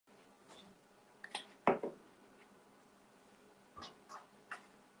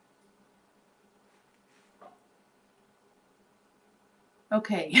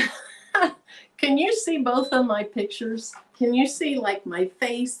Okay. Can you see both of my pictures? Can you see like my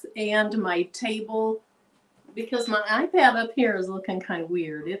face and my table? Because my iPad up here is looking kind of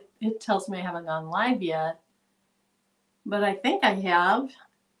weird. It tells me I haven't gone live yet, but I think I have.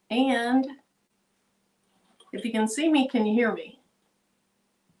 And if you can see me, can you hear me?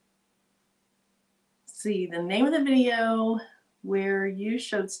 See the name of the video where you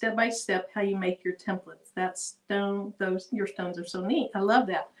showed step by step how you make your templates. That stone, your stones are so neat. I love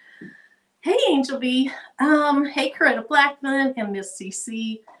that. Hey Angel B, hey Coretta Blackman and Miss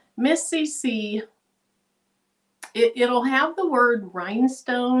CC. Miss CC, it'll have the word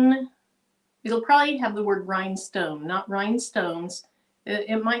rhinestone. It'll probably have the word rhinestone, not rhinestones.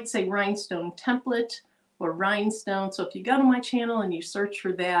 It might say rhinestone template or rhinestone. So if you go to my channel and you search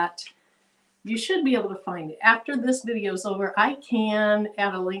for that, you should be able to find it. After this video is over, I can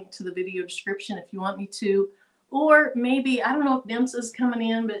add a link to the video description if you want me to. Or maybe, I don't know if Dims is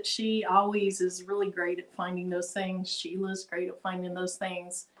coming in, but she always is really great at finding those things. Sheila's great at finding those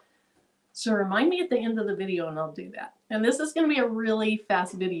things. So remind me at the end of the video and I'll do that. And this is going to be a really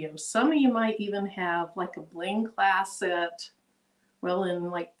fast video. Some of you might even have like a bling class set, well, in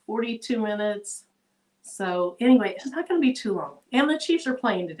like 42 minutes. So anyway, it's not going to be too long. And the Chiefs are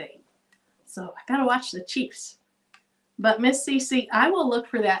playing today. So I got to watch the Chiefs. But Miss CC, I will look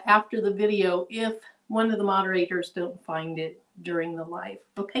for that after the video if one of the moderators don't find it during the live.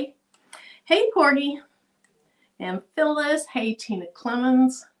 Okay? Hey, Porgy and Phyllis. Hey, Tina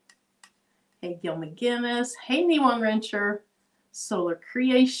Clemens. Hey, Gil McGinnis. Hey, Newan Wrencher. Solar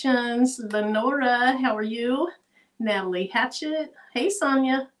Creations. Lenora, how are you? Natalie Hatchett. Hey,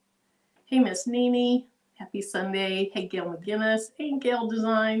 Sonia. Hey, Miss Nini. Happy Sunday. Hey, Gail McGinnis. Hey, Gail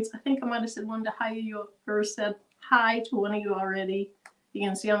Designs. I think I might have said one to hi you or said hi to one of you already. You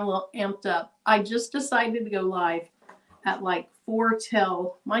can see I'm a little amped up. I just decided to go live at like 4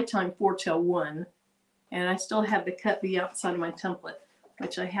 till, my time, 4 till 1. And I still had to cut the outside of my template,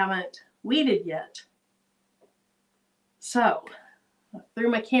 which I haven't weeded yet. So I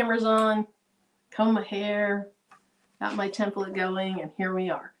threw my cameras on, combed my hair, got my template going, and here we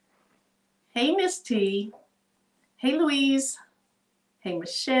are. Hey, Miss T. Hey, Louise. Hey,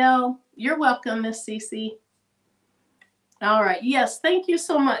 Michelle. You're welcome, Miss Cece. All right. Yes, thank you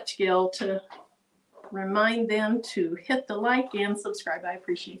so much, Gil, to remind them to hit the like and subscribe. I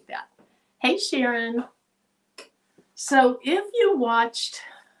appreciate that. Hey, Sharon. So if you watched,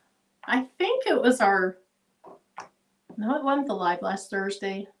 I think it was no, it wasn't the live last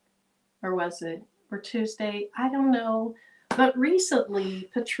Thursday, or was it? Or Tuesday? I don't know. But recently,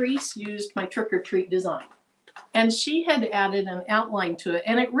 Patrice used my trick or treat design. And she had added an outline to it,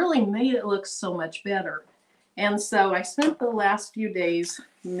 and it really made it look so much better. And so I spent the last few days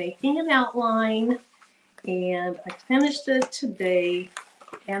making an outline, and I finished it today.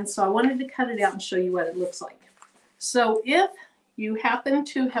 And so I wanted to cut it out and show you what it looks like. So if you happen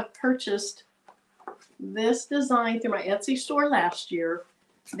to have purchased this design through my Etsy store last year,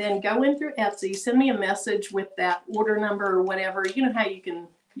 then go in through Etsy, send me a message with that order number or whatever. You know how you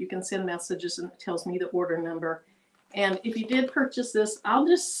can send messages and it tells me the order number. And if you did purchase this, I'll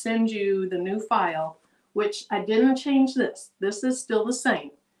just send you the new file, which I didn't change this. This is still the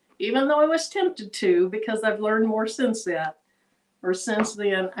same, even though I was tempted to, because I've learned more since that, or since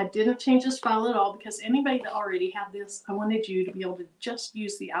then. I didn't change this file at all because anybody that already had this, I wanted you to be able to just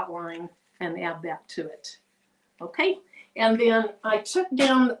use the outline and add that to it. Okay, and then I took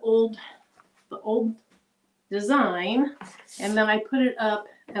down the old design, and then I put it up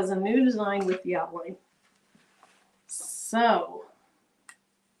as a new design with the outline. So,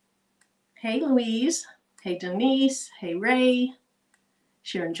 hey Louise, hey Denise, hey Ray,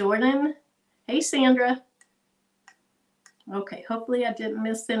 Sharon Jordan, hey Sandra. Okay, hopefully I didn't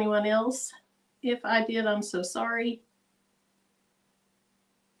miss anyone else. If I did, I'm so sorry.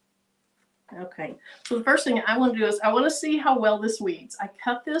 Okay, so the first thing I want to do is I want to see how well this weeds. I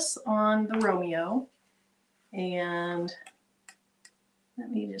cut this on the Romeo, and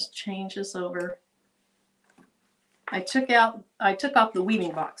let me just change this over. I took off the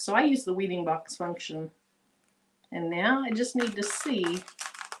weeding box, so I use the weeding box function. And now I just need to see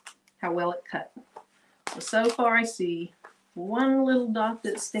how well it cut. So far I see one little dot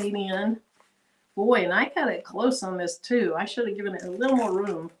that stayed in. Boy, and I cut it close on this too. I should have given it a little more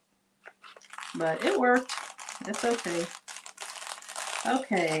room, but it worked. It's okay.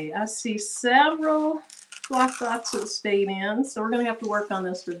 Okay, I see several black dots that stayed in, so we're going to have to work on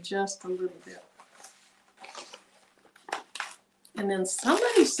this for just a little bit. And then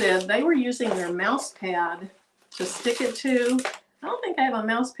somebody said they were using their mouse pad to stick it to. I don't think I have a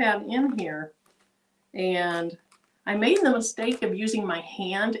mouse pad in here. And I made the mistake of using my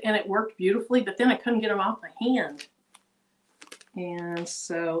hand and it worked beautifully, but then I couldn't get them off my hand. And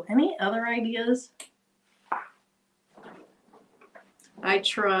so, any other ideas? I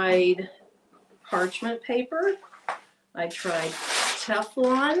tried parchment paper. I tried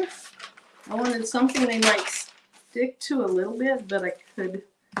Teflon. I wanted something they might stick to a little bit, but I could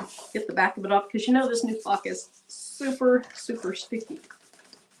get the back of it off because you know this new flock is super, super sticky.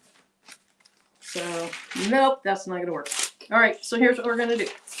 So, nope, that's not going to work. All right, so here's what we're going to do.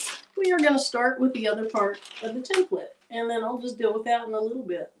 We are going to start with the other part of the template, and then I'll just deal with that in a little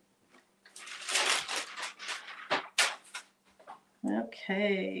bit.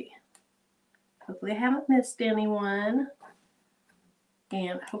 Okay. Hopefully I haven't missed anyone.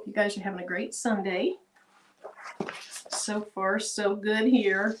 And I hope you guys are having a great Sunday. So far, so good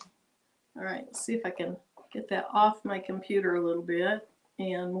here. All right, let's see if I can get that off my computer a little bit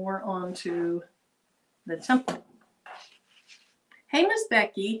and more onto the template. Hey, Miss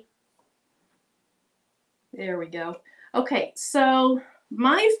Becky. There we go. Okay, so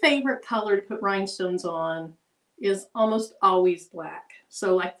my favorite color to put rhinestones on is almost always black.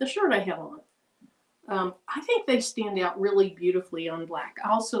 So like the shirt I have on. I think they stand out really beautifully on black.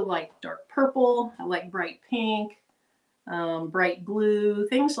 I also like dark purple. I like bright pink, bright blue,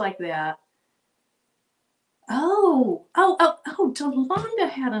 things like that. Oh, Delonda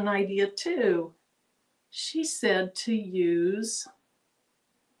had an idea too. She said to use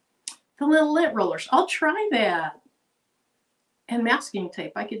the little lint rollers. I'll try that. And masking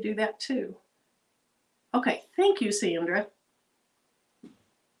tape. I could do that too. Okay, thank you, Sandra.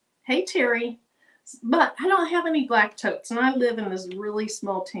 Hey, Terry. But I don't have any black totes, and I live in this really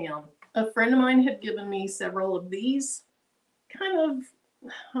small town. A friend of mine had given me several of these, kind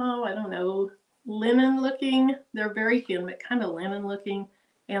of, oh, I don't know, linen looking. They're very thin, but kind of linen looking.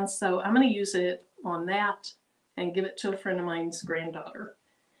 And so I'm going to use it on that and give it to a friend of mine's granddaughter.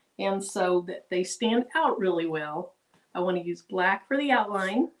 And so that they stand out really well, I want to use black for the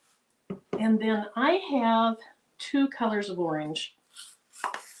outline. And then I have 2 colors of orange.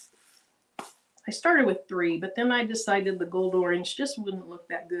 I started with 3, but then I decided the gold orange just wouldn't look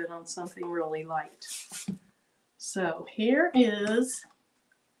that good on something really light. So here is,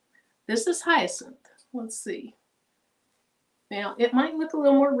 this is hyacinth. Let's see. Now it might look a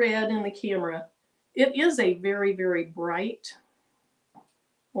little more red in the camera. It is a very, very bright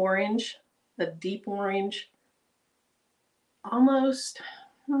orange, a deep orange. Almost,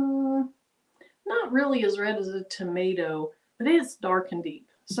 not really as red as a tomato, but it's dark and deep.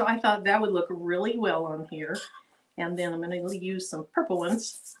 So I thought that would look really well on here. And then I'm going to use some purple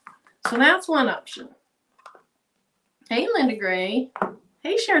ones. So that's one option. Hey, Linda Gray.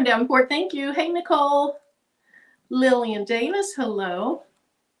 Hey, Sharon Davenport. Thank you. Hey, Nicole. Lillian Davis. Hello.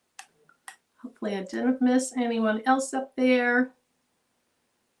 Hopefully I didn't miss anyone else up there.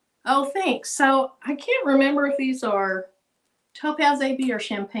 Oh, thanks. So I can't remember if these are Topaz AB or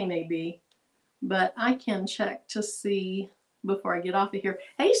Champagne AB, but I can check to see before I get off of here.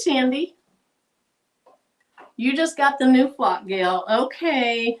 Hey, Sandy. You just got the new flock, Gail.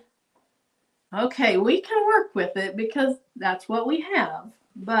 Okay. Okay, we can work with it because that's what we have,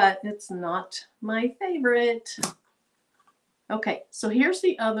 but it's not my favorite. Okay, so here's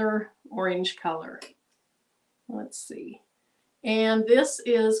the other orange color. Let's see. And this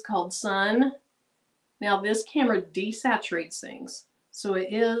is called Sun. Now this camera desaturates things. So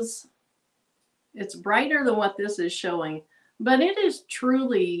it's brighter than what this is showing, but it is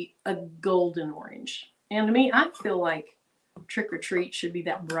truly a golden orange. And to me, I feel like Trick or Treat should be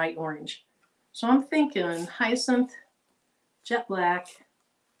that bright orange. So I'm thinking hyacinth, jet black,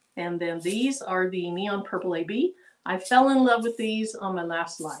 and then these are the neon purple AB. I fell in love with these on my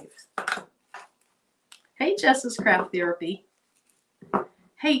last live. Hey, Jess's Craft Therapy.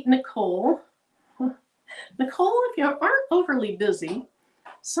 Hey, Nicole. Nicole, if you aren't overly busy,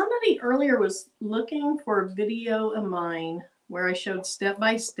 somebody earlier was looking for a video of mine where I showed step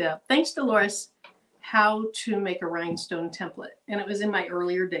by step, thanks to Loris, how to make a rhinestone template. And it was in my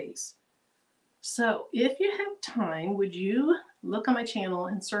earlier days. So if you have time, would you look on my channel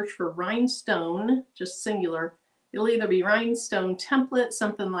and search for rhinestone, just singular. It'll either be rhinestone template,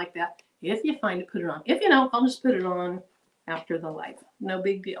 something like that. If you find it, put it on. If you don't, I'll just put it on after the live. No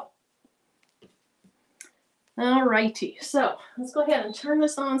big deal. All righty, so let's go ahead and turn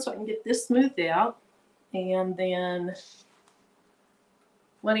this on so I can get this smoothed out. And then,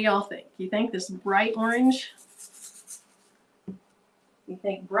 what do y'all think? You think this bright orange? You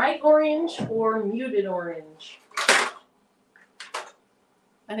think bright orange or muted orange?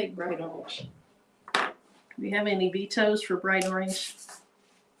 I think bright orange. Do you have any vetoes for bright orange?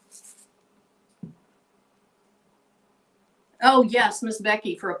 Oh, yes, Miss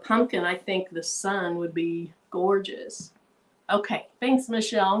Becky, for a pumpkin, I think the sun would be gorgeous. Okay, thanks,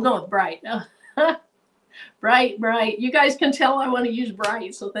 Michelle. I'm going with bright. Bright, bright. You guys can tell I want to use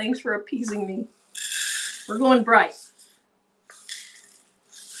bright, so thanks for appeasing me. We're going bright.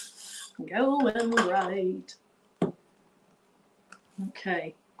 Going bright.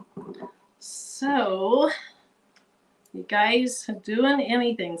 Okay. So, you guys doing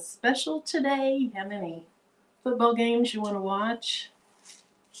anything special today? Have any football games you want to watch?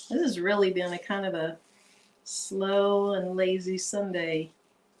 This has really been a kind of a slow and lazy Sunday.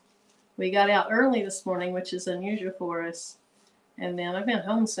 We got out early this morning, which is unusual for us. And then I've been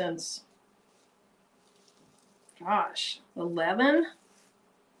home since, gosh, 11?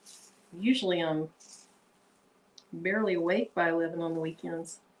 Usually I'm barely awake by 11 on the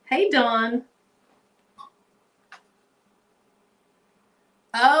weekends. Hey, Dawn.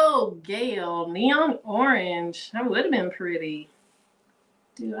 Oh, Gail, neon orange. That would have been pretty.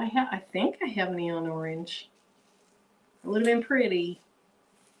 Do I have, I think I have neon orange. It would have been pretty.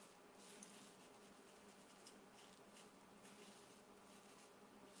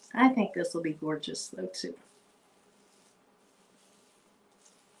 I think this will be gorgeous though too.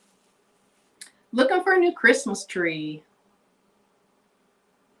 Looking for a new Christmas tree.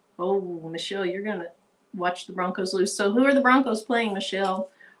 Oh, Michelle, you're going to watch the Broncos lose. So who are the Broncos playing, Michelle?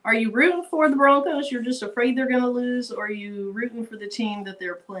 Are you rooting for the Broncos? You're just afraid they're going to lose? Or are you rooting for the team that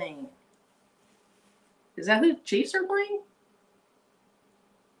they're playing? Is that who the Chiefs are playing?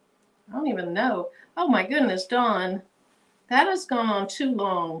 I don't even know. Oh my goodness, Dawn. That has gone on too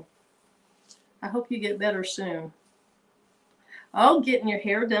long. I hope you get better soon. Oh, getting your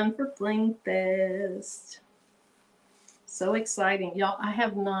hair done for Bling Fest. So exciting. Y'all, I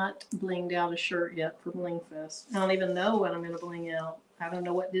have not blinged out a shirt yet for Bling Fest. I don't even know what I'm going to bling out. I don't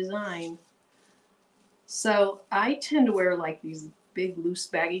know what design. So I tend to wear like these big loose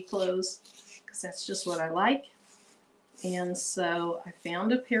baggy clothes because that's just what I like. And so I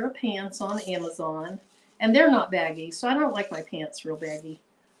found a pair of pants on Amazon, and they're not baggy, so I don't like my pants real baggy.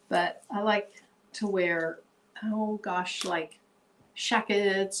 But I like to wear, oh gosh, like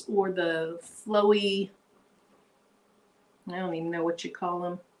shackets or the flowy, I don't even know what you call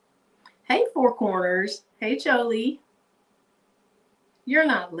them. Hey, Four Corners. Hey, Jolie. You're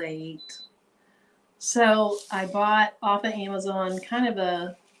not late. So I bought off of Amazon kind of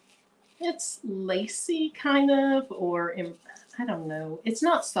a, it's lacy kind of, or I don't know. It's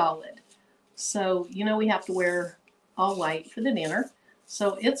not solid. So, you know, we have to wear all white for the dinner.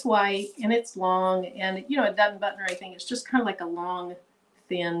 So it's white and it's long and, you know, it doesn't button or anything. It's just kind of like a long,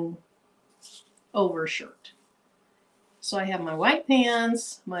 thin overshirt. So I have my white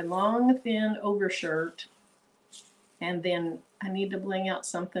pants, my long, thin overshirt, and then I need to bling out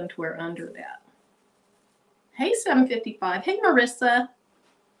something to wear under that. Hey, 755. Hey, Marissa.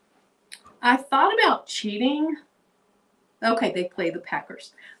 I thought about cheating. Okay, they play the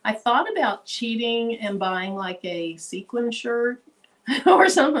Packers. I thought about cheating and buying like a sequin shirt or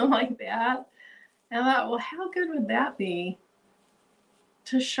something like that. And I thought, well, how good would that be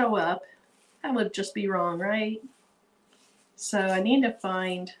to show up? That would just be wrong, right? So I need to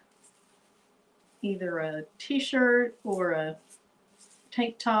find either a t-shirt or a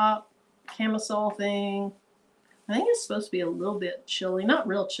tank top, camisole thing. I think it's supposed to be a little bit chilly, not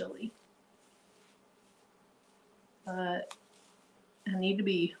real chilly. But I need to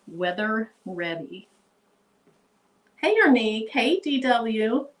be weather ready. Hey, Unique. Hey,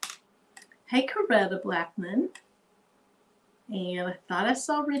 DW. Hey, Coretta Blackman. And I thought I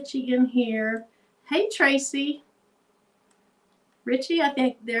saw Richie in here. Hey, Tracy. Richie, I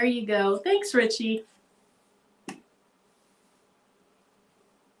think, there you go. Thanks, Richie.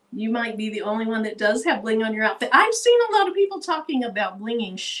 You might be the only one that does have bling on your outfit. I've seen a lot of people talking about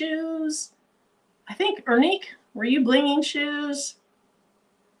blinging shoes. I think, Ernique, were you blinging shoes?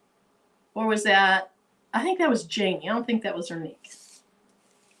 Or was that, I think that was Jamie. I don't think that was Ernique.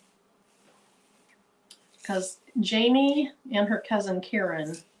 Because Jamie and her cousin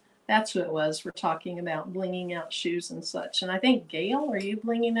Karen, that's who it was, were talking about blinging out shoes and such. And I think, Gail, are you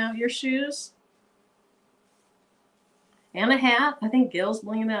blinging out your shoes? And a hat. I think Gail's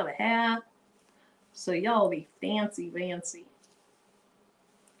blinging out a hat. So y'all be fancy, fancy.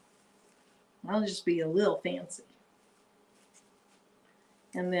 I'll just be a little fancy.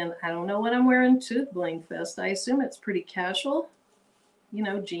 And then I don't know what I'm wearing to the Bling Fest. I assume it's pretty casual. You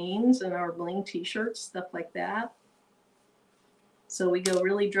know, jeans and our bling t-shirts, stuff like that. So we go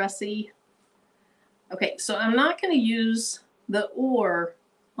really dressy. Okay, so I'm not going to use the or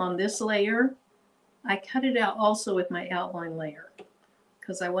on this layer. I cut it out also with my outline layer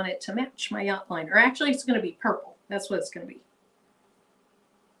because I want it to match my outline. Or actually, it's going to be purple. That's what it's going to be.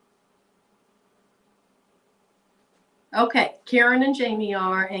 Okay, Karen and Jamie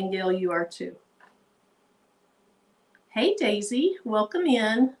are, and Gail, you are too. Hey, Daisy, welcome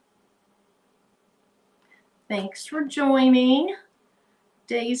in. Thanks for joining.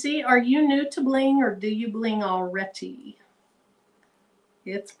 Daisy, are you new to Bling or do you bling already?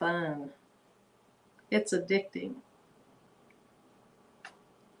 It's fun. It's addicting.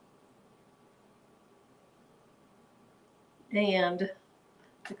 And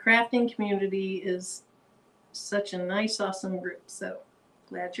the crafting community is such a nice, awesome group. So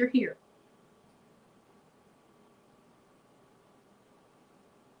glad you're here.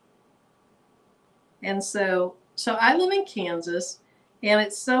 And so I live in Kansas, and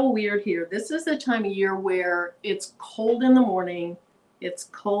it's so weird here. This is the time of year where it's cold in the morning, it's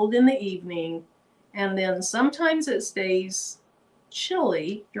cold in the evening, and then sometimes it stays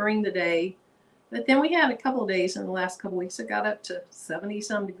chilly during the day. But then we had a couple of days in the last couple of weeks it got up to 70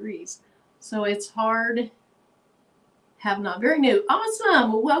 some degrees. So it's hard. Have not very new.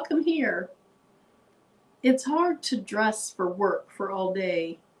 Awesome. Well, welcome here. It's hard to dress for work for all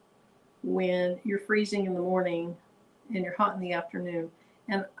day when you're freezing in the morning and you're hot in the afternoon.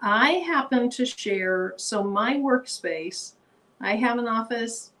 And I happen to share, so my workspace, I have an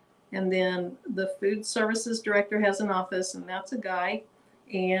office, and then the food services director has an office, and that's a guy,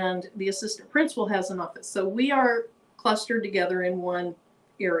 and the assistant principal has an office. So we are clustered together in one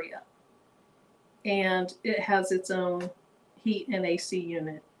area, and it has its own heat and AC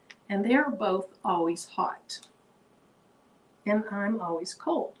unit, and they're both always hot, and I'm always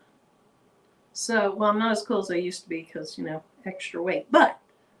cold. So, well, I'm not as cold as I used to be because, you know, extra weight, but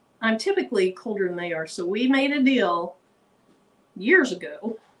I'm typically colder than they are. So we made a deal years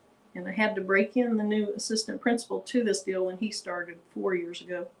ago, and I had to break in the new assistant principal to this deal when he started 4 years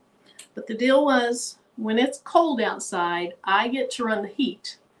ago. But the deal was when it's cold outside, I get to run the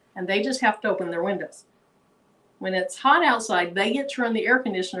heat, and they just have to open their windows. When it's hot outside, they get to run the air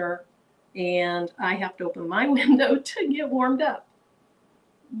conditioner, and I have to open my window to get warmed up.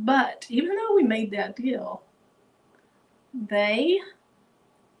 But even though we made that deal, they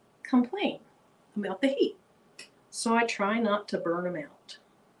complain about the heat. So I try not to burn them out.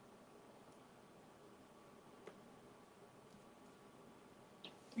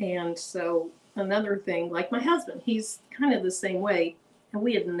 And so another thing, like my husband, he's kind of the same way. And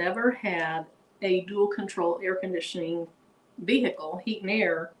we had never had a dual control air conditioning vehicle, heat and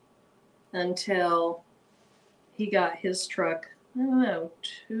air, until he got his truck, I don't know,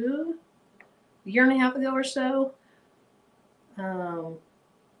 a year and a half ago or so.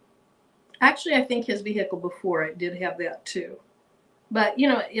 Actually, I think his vehicle before it did have that too. But, you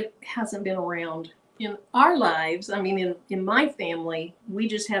know, it hasn't been around in our lives. I mean, in my family, we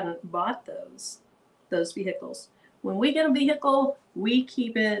just haven't bought those vehicles. When we get a vehicle, we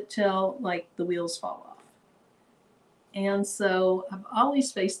keep it till like the wheels fall off. And so I've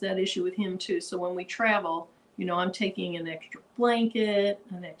always faced that issue with him too. So when we travel, you know, I'm taking an extra blanket,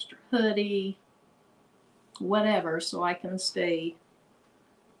 an extra hoodie, whatever, so I can stay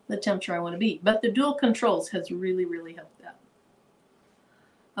the temperature I want to be. But the dual controls has really, really helped that.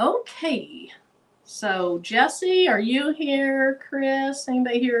 Okay, so Jesse, are you here? Chris,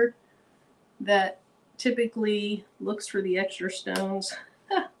 anybody here that typically looks for the extra stones?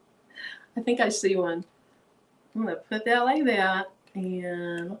 I think I see one. I'm going to put that like that,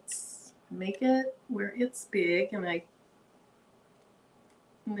 and let's make it where it's big, and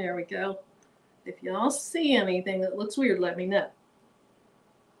there we go. If y'all see anything that looks weird, let me know.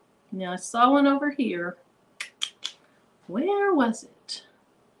 Now I saw one over here. Where was it?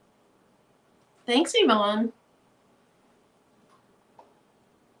 Thanks, Yvonne.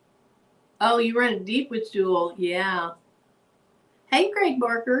 Oh, you run deep with Jewel. Yeah. Hey, Greg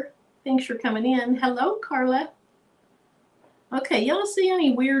Barker. Thanks for coming in. Hello, Carla. Okay, y'all see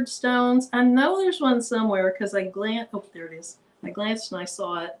any weird stones? I know there's one somewhere because I glanced. Oh, there it is. I glanced and I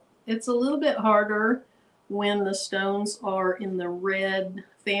saw it. It's a little bit harder when the stones are in the red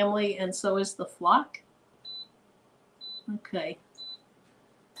family, and so is the flock. Okay.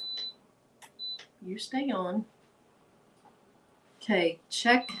 You stay on. Okay,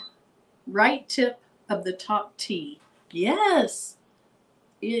 check right tip of the top T. Yes,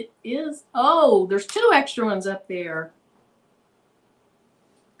 it is. Oh, there's 2 extra ones up there.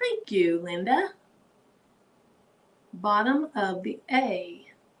 Thank you, Linda. Bottom of the A.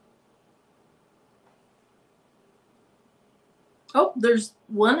 Oh, there's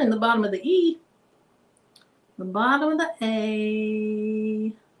one in the bottom of the E. The bottom of the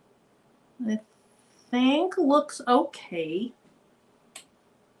A, I think looks okay.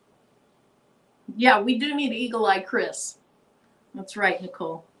 Yeah, we do need Eagle Eye Chris. That's right,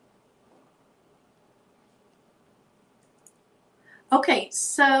 Nicole. Okay,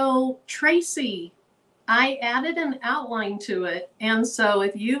 so Tracy, I added an outline to it. And so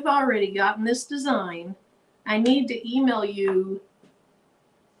if you've already gotten this design, I need to email you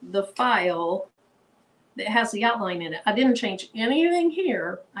the file that has the outline in it. I didn't change anything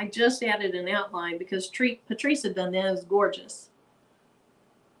here. I just added an outline because Patrice had done that. It was gorgeous.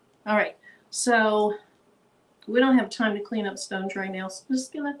 All right, so we don't have time to clean up stones right now, so I'm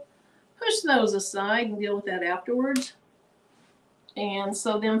just gonna push those aside and deal with that afterwards. And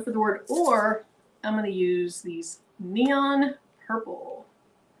so then for the word or, I'm gonna use these neon purple.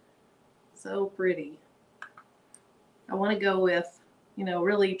 So pretty. I wanna go with, you know,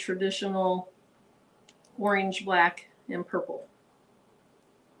 really traditional orange, black, and purple.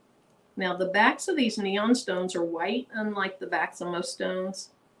 Now the backs of these neon stones are white, unlike the backs of most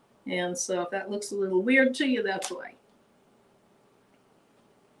stones. And so if that looks a little weird to you, that's why.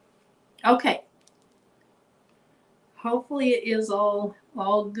 Okay. Hopefully it is all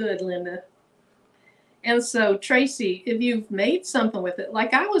good, Linda. And so Tracy, if you've made something with it,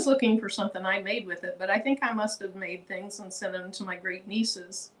 like I was looking for something I made with it, but I think I must have made things and sent them to my great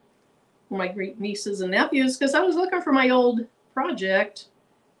nieces and nephews, because I was looking for my old project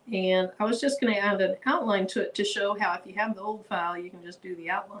and I was just going to add an outline to it to show how if you have the old file, you can just do the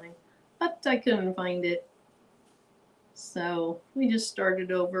outline, but I couldn't find it. So we just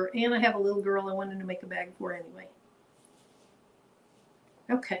started over, and I have a little girl I wanted to make a bag for anyway.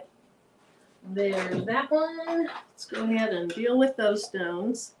 Okay. There's that one. Let's go ahead and deal with those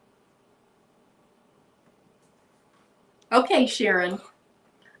stones. Okay, Sharon,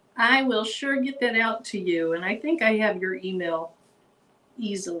 I will sure get that out to you, and I think I have your email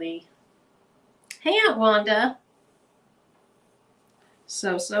easily. Hey, Aunt Wanda.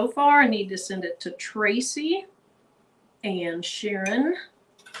 So far I need to send it to Tracy and Sharon.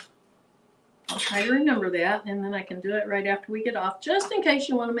 I'll try to remember that, and then I can do it right after we get off, just in case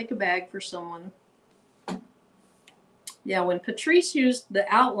you want to make a bag for someone. Yeah, when Patrice used the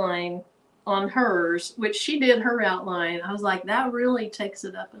outline on hers, which she did her outline, I was like, that really takes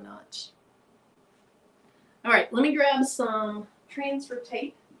it up a notch. All right, let me grab some transfer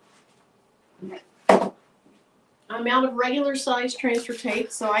tape. I'm out of regular size transfer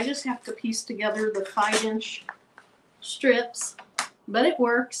tape, so I just have to piece together the 5-inch strips, but it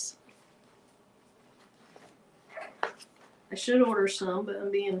works. I should order some, but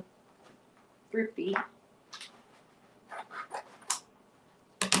I'm being thrifty.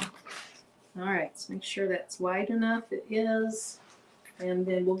 All right, let's make sure that's wide enough. It is. And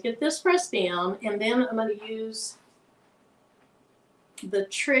then we'll get this pressed down, and then I'm going to use the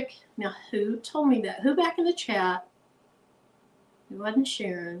trick. Now, who told me that? Who back in the chat? It wasn't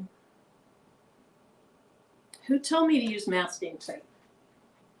Sharon. Who told me to use masking tape?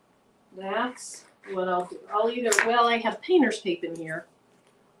 That's what I'll do. I'll either, well, I have painter's tape in here,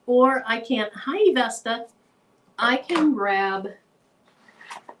 or I can, hi Vesta, I can grab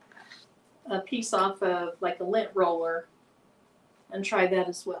a piece off of like a lint roller and try that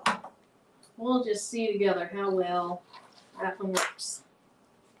as well. We'll just see together how well that one works.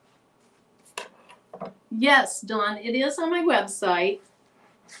 Yes, Dawn, it is on my website,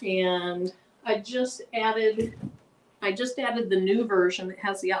 and I just added the new version that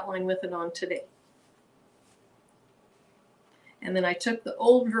has the outline with it on today. And then I took the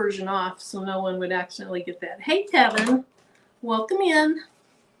old version off so no one would accidentally get that. Hey, Kevin, welcome in.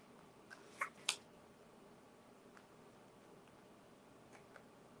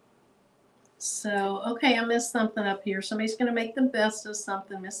 So, okay, I missed something up here. Somebody's going to make the best of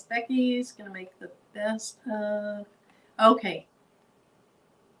something. Miss Becky's going to make the best of... Okay.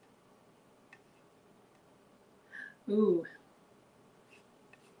 Ooh.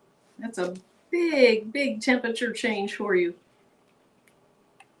 That's a big, big temperature change for you.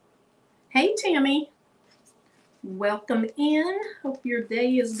 Hey, Tammy. Welcome in. Hope your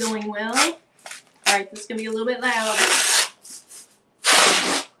day is going well. All right, this is going to be a little bit loud.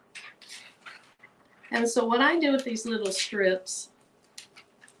 And so what I do with these little strips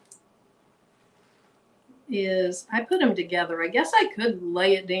is I put them together. I guess I could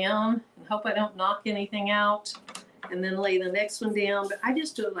lay it down and hope I don't knock anything out and then lay the next one down, but I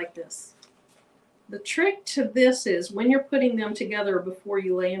just do it like this. The trick to this is when you're putting them together before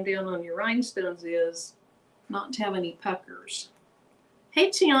you lay them down on your rhinestones is not to have any puckers. Hey,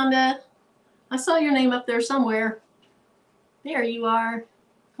 Tionda. I saw your name up there somewhere. There you are.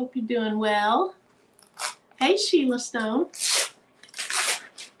 Hope you're doing well. Hey, Sheila Stone.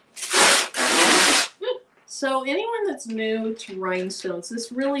 So anyone that's new to rhinestones,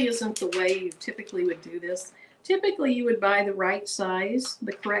 this really isn't the way you typically would do this. Typically, you would buy the right size,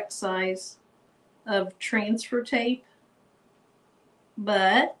 the correct size of transfer tape.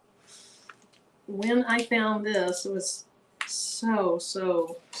 But when I found this, it was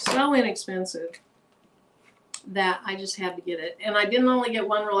so inexpensive that I just had to get it. And I didn't only get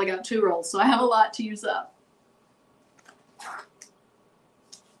one roll, I got 2 rolls, so I have a lot to use up.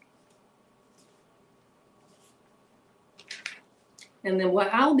 And then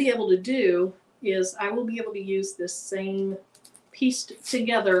what I'll be able to do is I will be able to use this same pieced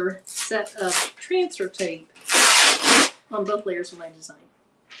together set of transfer tape on both layers of my design.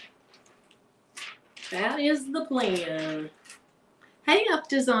 That is the plan. Hey up,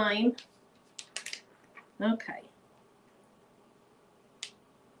 design. Okay.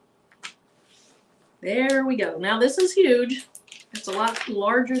 There we go. Now this is huge. It's a lot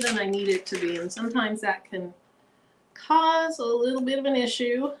larger than I need it to be, and sometimes that can cause a little bit of an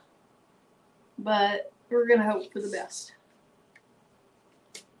issue, but we're going to hope for the best.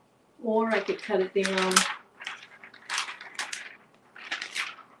 Or I could cut it down.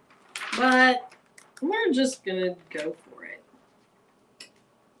 But we're just going to go for it.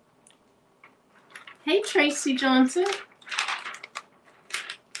 Hey, Tracy Johnson.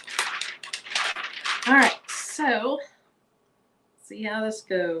 All right, so see how this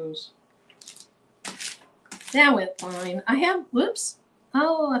goes. That went fine. I have, whoops.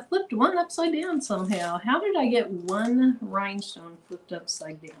 Oh, I flipped one upside down somehow. How did I get one rhinestone flipped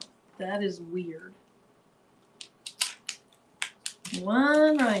upside down? That is weird.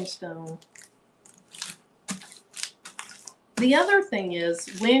 One rhinestone. The other thing is,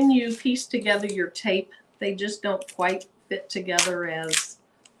 when you piece together your tape, they just don't quite fit together as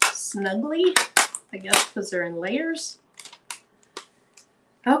snugly, I guess, because they're in layers.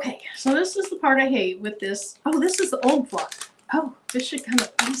 Okay, so this is the part I hate with this. Oh, this is the old flock. Oh, this should come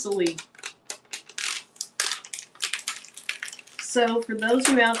up easily. So for those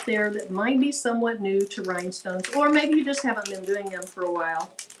of you out there that might be somewhat new to rhinestones, or maybe you just haven't been doing them for a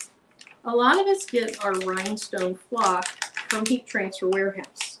while, a lot of us get our rhinestone flock from Heat Transfer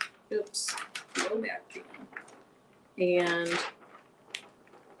Warehouse. Oops, go back in. And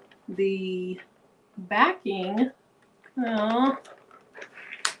the backing, I'm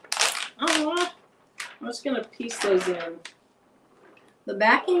just going to piece those in. The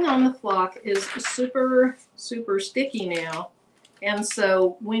backing on the flock is super sticky now. And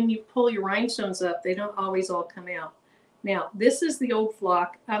so when you pull your rhinestones up, they don't always all come out. Now, this is the old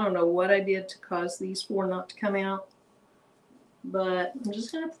flock. I don't know what I did to cause these 4 not to come out, but I'm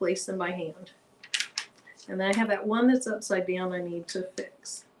just going to place them by hand. And then I have that one that's upside down I need to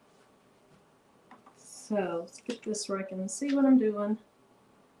fix. So let's get this where I can see what I'm doing.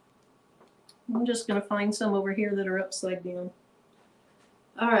 I'm just going to find some over here that are upside down.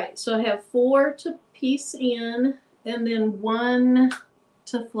 All right, so I have 4 to piece in and then 1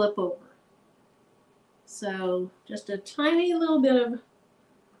 to flip over. So just a tiny little bit of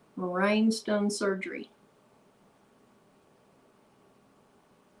rhinestone surgery.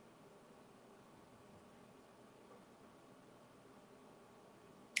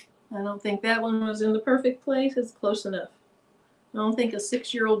 I don't think that one was in the perfect place. It's close enough. I don't think a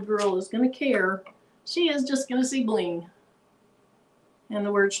 6-year-old girl is going to care. She is just going to see bling and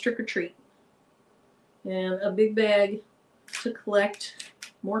the words trick or treat and a big bag to collect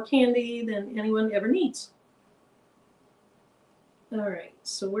more candy than anyone ever needs. All right,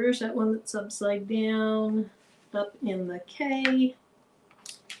 so where's that one that's upside down? Up in the K.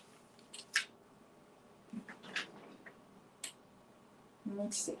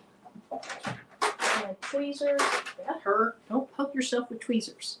 Let's see. My tweezers, that hurt. Don't poke yourself with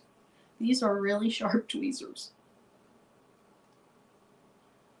tweezers. These are really sharp tweezers.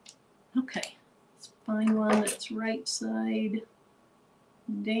 Okay, let's find one that's right side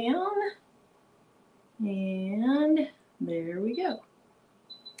down. And there we go.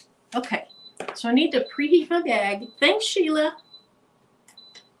 Okay, so I need to preheat my bag. Thanks, Sheila.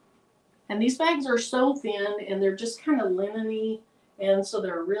 And these bags are so thin and they're just kind of linen-y, and so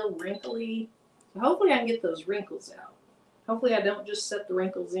they're real wrinkly. So hopefully I can get those wrinkles out. Hopefully I don't just set the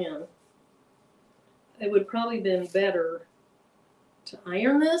wrinkles in. It would probably have been better to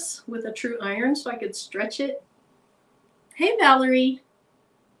iron this with a true iron so I could stretch it. Hey, Valerie.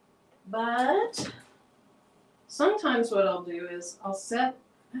 But sometimes what I'll do is I'll set,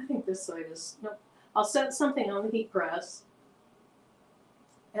 I think this side is, nope, I'll set something on the heat press.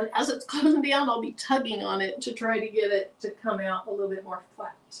 And as it's closing down, I'll be tugging on it to try to get it to come out a little bit more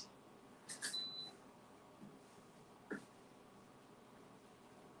flat.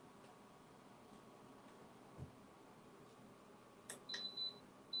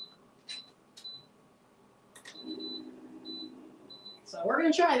 So we're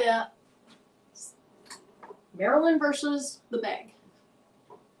going to try that. Marilyn versus the bag.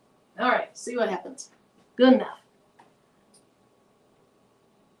 All right, see what happens. Good enough.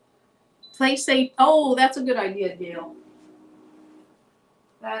 Play safe. Oh, that's a good idea, Gail.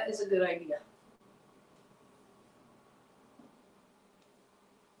 That is a good idea.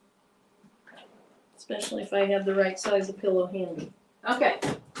 Especially if I have the right size of pillow handy. Okay.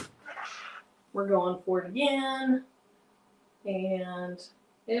 We're going for it again. And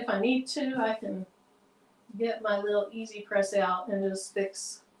if I need to, I can get my little easy press out and just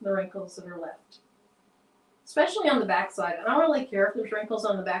fix the wrinkles that are left. Especially on the back side. I don't really care if there's wrinkles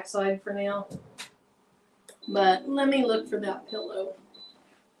on the back side for now. But let me look for that pillow.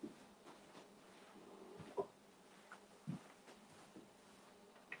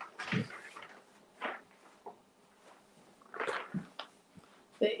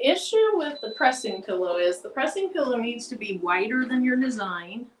 The issue with the pressing pillow is the pressing pillow needs to be wider than your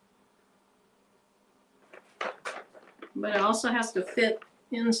design. But it also has to fit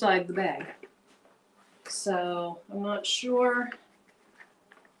inside the bag. So I'm not sure.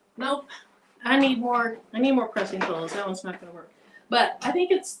 Nope. I need more pressing pillows. That one's not gonna work. But I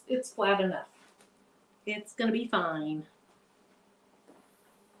think it's flat enough. It's gonna be fine.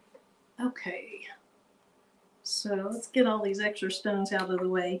 Okay. So let's get all these extra stones out of the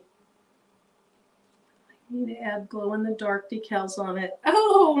way. I need to add glow-in-the-dark decals on it.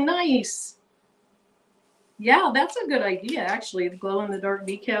 Oh, nice. Yeah, that's a good idea, actually. The glow-in-the-dark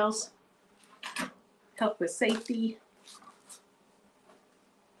decals help with safety.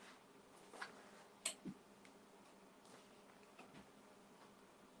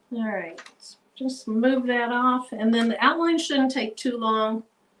 All right, just move that off. And then the outline shouldn't take too long.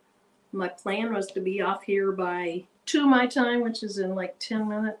 My plan was to be off here by 2 my time, which is in like 10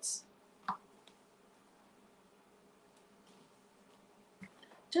 minutes.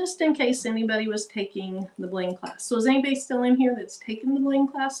 Just in case anybody was taking the bling class. So is anybody still in here that's taking the bling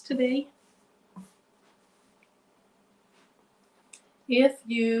class today? If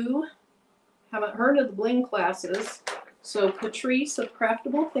you haven't heard of the bling classes, so Patrice of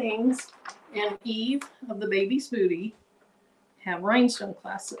Craftable Things and Eve of the Baby's Booty have rhinestone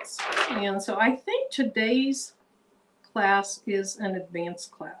classes. And so I think today's class is an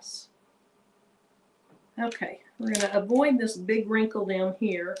advanced class. Okay, we're going to avoid this big wrinkle down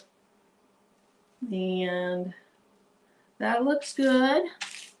here. And that looks good.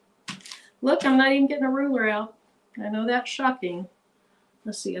 Look, I'm not even getting a ruler out. I know that's shocking.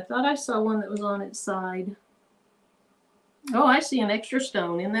 Let's see, I thought I saw one that was on its side. Oh, I see an extra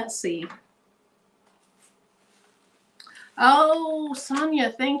stone in that C. Oh,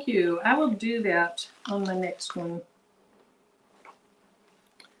 Sonia, thank you. I will do that on the next one.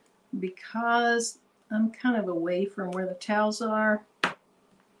 Because I'm kind of away from where the towels are.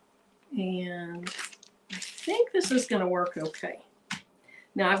 And I think this is going to work okay.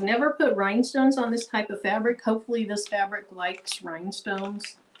 Now, I've never put rhinestones on this type of fabric. Hopefully this fabric likes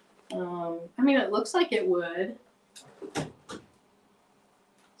rhinestones. I mean, it looks like it would.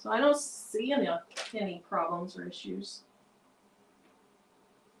 So I don't see any problems or issues.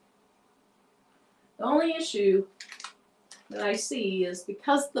 The only issue that I see is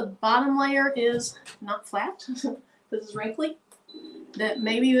because the bottom layer is not flat, this is wrinkly, that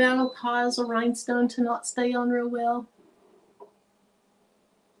maybe that'll cause a rhinestone to not stay on real well.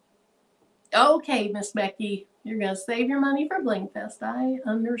 Okay, Miss Becky, you're going to save your money for Bling Fest. I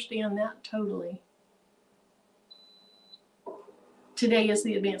understand that totally. Today is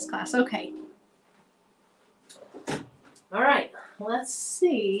the advanced class. Okay. All right, let's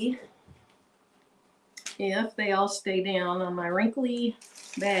see if they all stay down on my wrinkly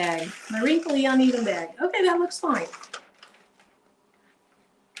bag, my wrinkly uneven bag. Okay, that looks fine.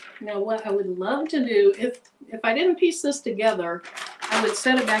 Now what I would love to do, if I didn't piece this together, I would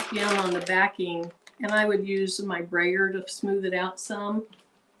set it back down on the backing and I would use my brayer to smooth it out some,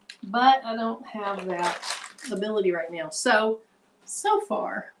 but I don't have that ability right now. So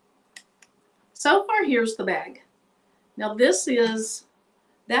far here's the bag. Now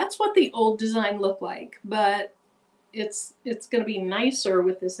that's what the old design looked like, but it's going to be nicer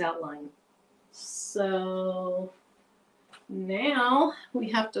with this outline. So now we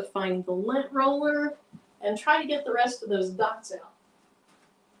have to find the lint roller and try to get the rest of those dots out.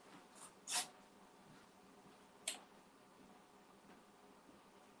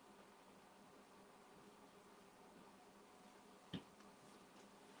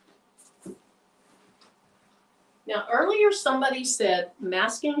 Now earlier somebody said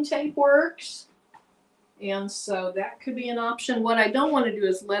masking tape works, and so that could be an option. What I don't want to do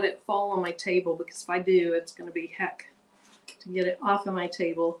is let it fall on my table, because if I do, it's going to be heck to get it off of my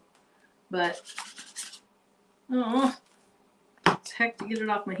table. But oh, It's heck to get it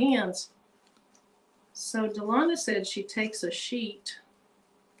off my hands. So Delana said she takes a sheet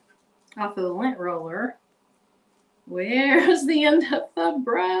off of the lint roller. Where's the end of the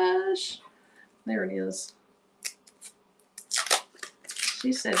brush? There it is.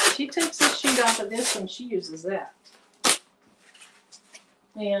 She said she takes a sheet off of this and she uses that.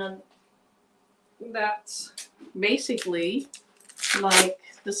 And that's basically like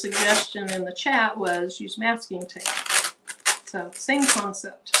the suggestion in the chat was use masking tape. So same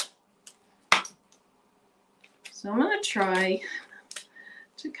concept. So I'm going to try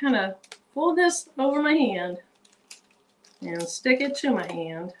to kind of fold this over my hand and stick it to my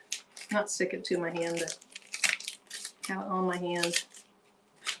hand. Not stick it to my hand, but out on my hand.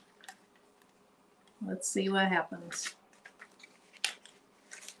 Let's see what happens.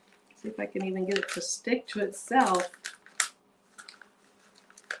 See if I can even get it to stick to itself.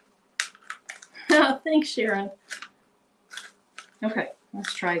 Thanks, Sharon. Okay,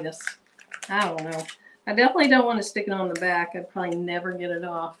 let's try this. I don't know. I definitely don't want to stick it on the back. I'd probably never get it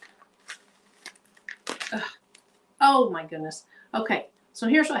off. Ugh. Oh my goodness. Okay, so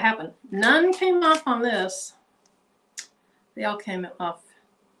here's what happened. None came off on this. They all came off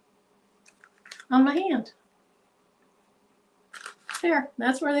on my hand. There,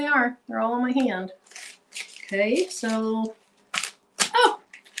 that's where they are. They're all on my hand. Okay, so, oh,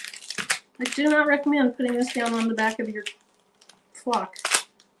 I do not recommend putting this down on the back of your flock,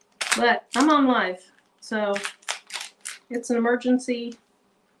 but I'm on live, so it's an emergency.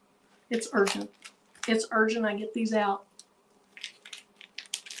 It's urgent. It's urgent I get these out.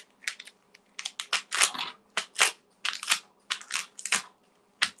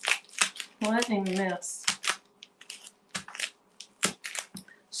 What a mess.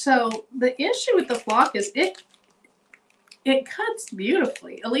 So the issue with the flock is it cuts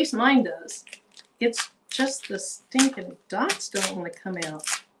beautifully. At least mine does. It's just the stinking dots don't want to come out.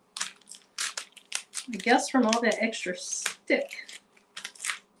 I guess from all that extra stick.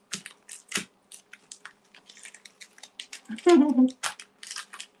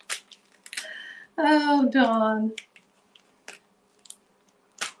 Oh, Dawn.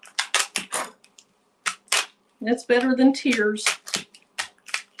 That's better than tears.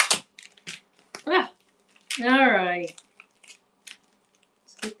 Ah, all right.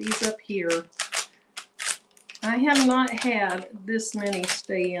 Let's get these up here. I have not had this many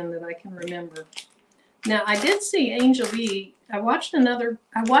stay in that I can remember. Now, I did see Angel B. I watched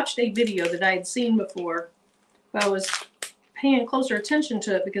a video that I had seen before, but I was paying closer attention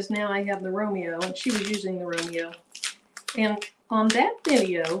to it because now I have the Romeo, and she was using the Romeo. And on that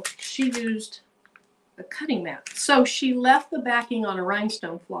video, she used a cutting mat. So she left the backing on a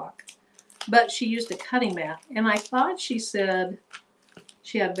rhinestone flock, but she used a cutting mat. And I thought she said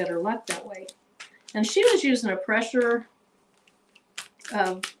she had better luck that way. And she was using a pressure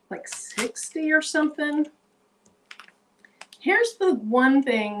of like 60 or something. Here's the one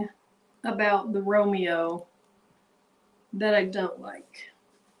thing about the Romeo that I don't like.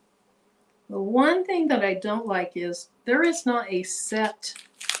 The one thing that I don't like is there is not a set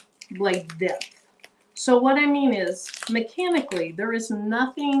blade depth. So what I mean is mechanically there is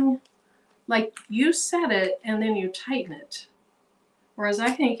nothing like you set it and then you tighten it. Whereas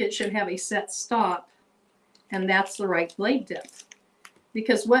I think it should have a set stop, and that's the right blade depth.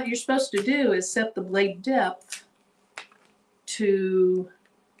 Because what you're supposed to do is set the blade depth to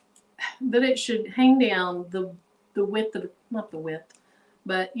that it should hang down the width of, not the width,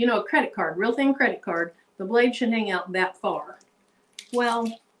 but you know, a credit card, real thin credit card, the blade should hang out that far. Well,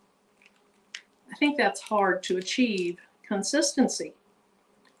 I think that's hard to achieve consistency.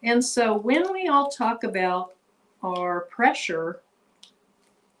 And so when we all talk about our pressure,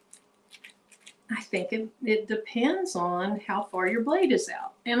 I think it depends on how far your blade is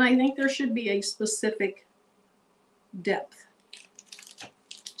out. And I think there should be a specific depth.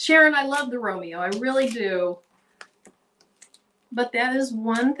 Sharon, I love the Romeo. I really do. But that is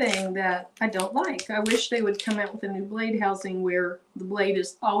one thing that I don't like. I wish they would come out with a new blade housing where the blade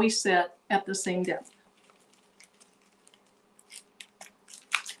is always set at the same depth.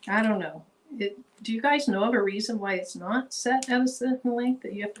 I don't know. Do you guys know of a reason why it's not set at a certain length,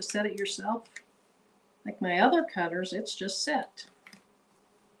 that you have to set it yourself? Like my other cutters, it's just set.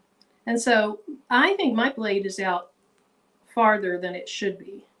 And so I think my blade is out farther than it should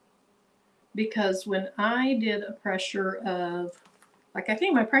be. Because when I did a pressure of, like I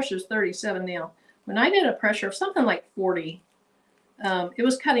think my pressure is 37 now. When I did a pressure of something like 40, it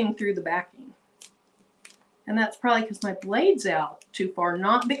was cutting through the backing. And that's probably because my blade's out too far,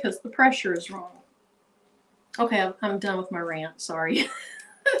 not because the pressure is wrong. Okay, I'm done with my rant, sorry.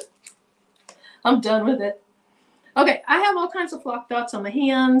 I'm done with it. Okay, I have all kinds of flock dots on my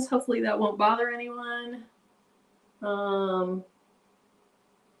hands. Hopefully that won't bother anyone. And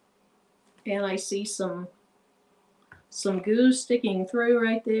I see some goo sticking through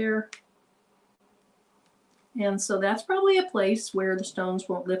right there. And so that's probably a place where the stones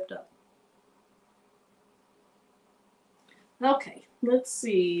won't lift up. Okay, let's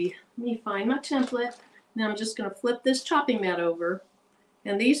see. Let me find my template. Now I'm just going to flip this chopping mat over.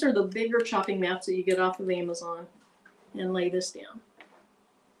 And these are the bigger chopping mats that you get off of Amazon. And lay this down.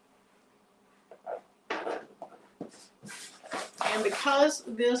 And because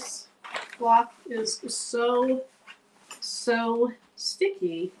this block is so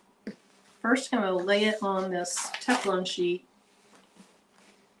sticky, first I'm going to lay it on this Teflon sheet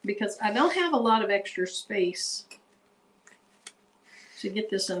because I don't have a lot of extra space to get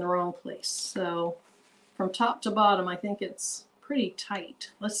this in the wrong place. So from top to bottom, I think it's pretty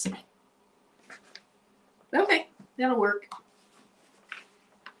tight. Let's see. Okay, that'll work.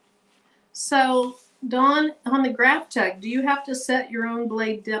 So Dawn, on the Graphtec, do you have to set your own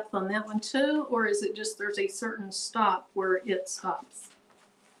blade depth on that one too, or is it just there's a certain stop where it stops?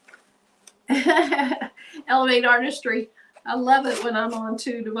 Elevate Artistry. I love it when I'm on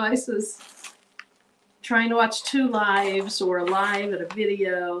two devices, trying to watch two lives or a live at a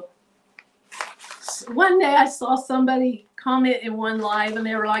video. One day I saw somebody comment in one live and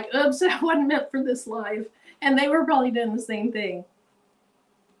they were like, oops, that wasn't meant for this live. And they were probably doing the same thing.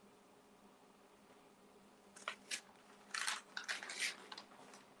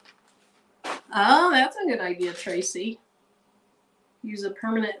 Oh, that's a good idea, Tracy. Use a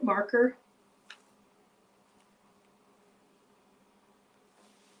permanent marker.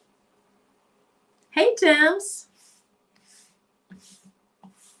 Hey, Thames.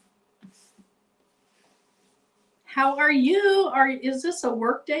 How are you? Is this a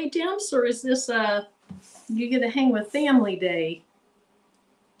work day, Thames, or is this a you get to hang with family day?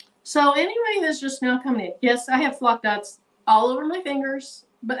 So anybody that's just now coming in, yes, I have flock dots all over my fingers,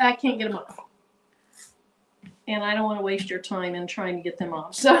 but I can't get them off. And I don't want to waste your time in trying to get them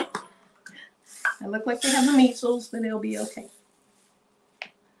off. So I look like they have the measles, but it'll be okay.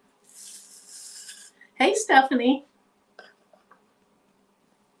 Hey, Stephanie.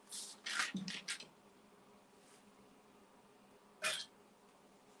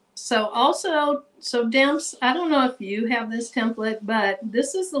 So Demps, I don't know if you have this template, but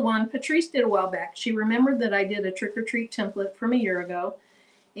this is the one Patrice did a while back. She remembered that I did a trick or treat template from a year ago,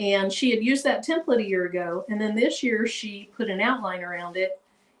 and she had used that template a year ago, and then this year she put an outline around it,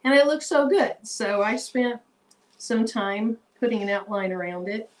 and it looked so good. So I spent some time putting an outline around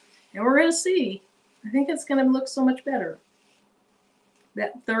it, and we're going to see. I think it's going to look so much better.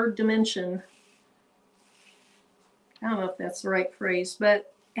 That third dimension. I don't know if that's the right phrase,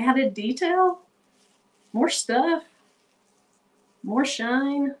 but added detail, more stuff, more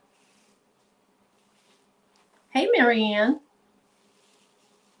shine. Hey, Marianne.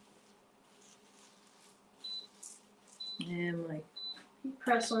 And my heat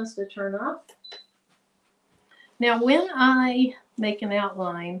press wants to turn off. Now, when I make an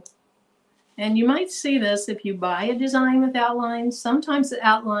outline, and you might see this if you buy a design with outlines, sometimes the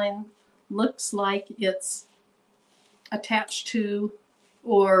outline looks like it's attached to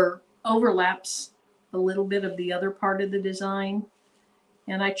or overlaps a little bit of the other part of the design.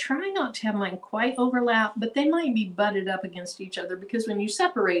 And I try not to have mine quite overlap, but they might be butted up against each other because when you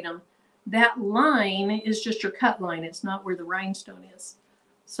separate them, that line is just your cut line. It's not where the rhinestone is.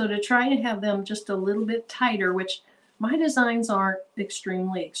 So to try to have them just a little bit tighter, which my designs aren't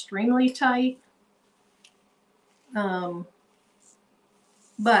extremely tight. But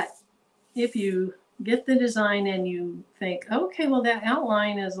if you get the design and you think, okay, well, that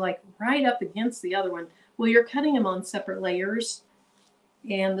outline is like right up against the other one. Well, you're cutting them on separate layers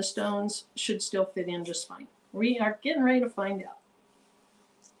and the stones should still fit in just fine. We are getting ready to find out.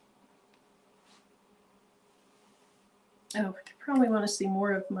 Oh, I probably want to see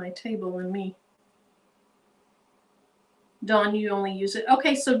more of my table than me. Dawn, you only use it.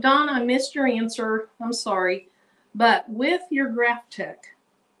 Okay, so Dawn, I missed your answer. I'm sorry. But with your Graphtec,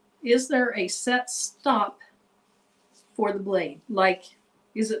 is there a set stop for the blade? Like,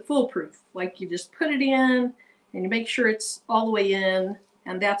 is it foolproof? Like you just put it in and you make sure it's all the way in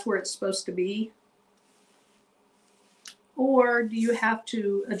and that's where it's supposed to be? Or do you have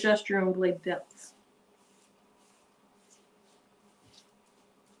to adjust your own blade depth?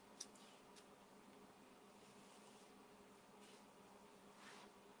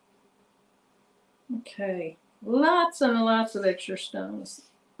 Okay, lots and lots of extra stones.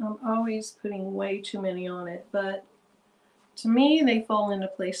 I'm always putting way too many on it, but To me, they fall into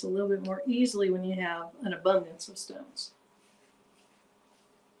place a little bit more easily when you have an abundance of stones.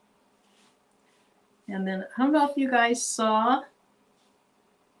 And then I don't know if you guys saw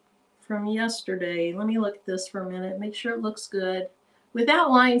from yesterday. Let me look at this for a minute, make sure it looks good. Without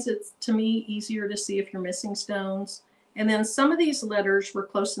lines, it's to me easier to see if you're missing stones. And then some of these letters were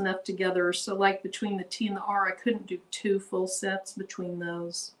close enough together, so like between the T and the R, I couldn't do 2 full sets between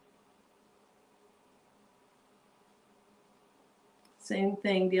those. Same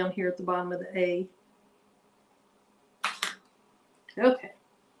thing down here at the bottom of the A. Okay.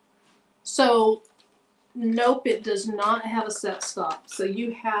 So, nope, it does not have a set stop. So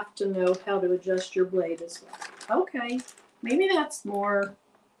you have to know how to adjust your blade as well. Okay. Maybe that's more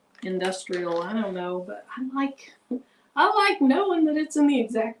industrial. I don't know, but I like knowing that it's in the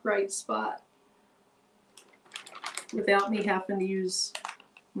exact right spot without me having to use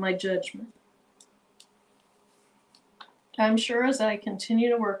my judgment. I'm sure as I continue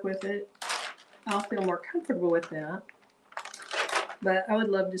to work with it, I'll feel more comfortable with that. But I would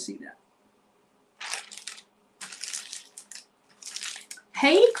love to see that.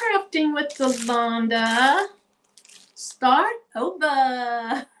 Hey, Crafting with Delonda. Start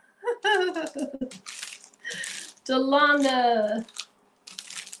over. Delonda.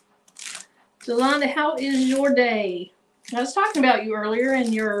 Delonda, how is your day? I was talking about you earlier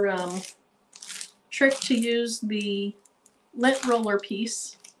in your trick to use the lint roller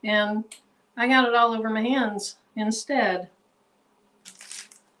piece, and I got it all over my hands instead.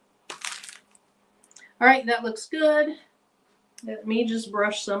 All right, that looks good. Let me just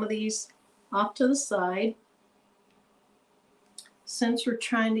brush some of these off to the side. Since we're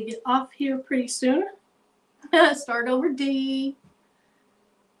trying to get off here pretty soon. Start over D.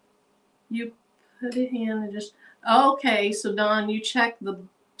 You put it in and just, okay, so Dawn, you check the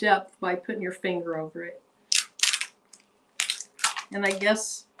depth by putting your finger over it. And I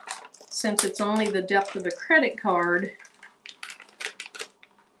guess since it's only the depth of a credit card,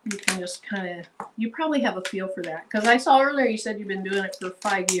 you can just kind of, you probably have a feel for that. Because I saw earlier you said you've been doing it for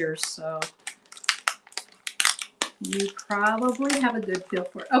 5 years, so you probably have a good feel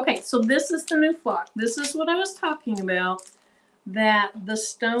for it. Okay, so this is the new flock. This is what I was talking about, that the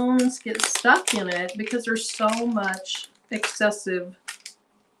stones get stuck in it because there's so much excessive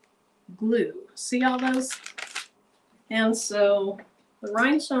glue. See all those? And so the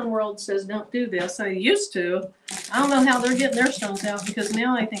rhinestone world says don't do this. I used to. I don't know how they're getting their stones out because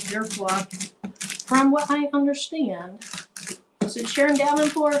now I think they're flocked. From what I understand, was it Sharon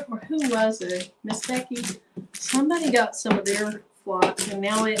Davenport or who was it? Miss Becky? Somebody got some of their flock and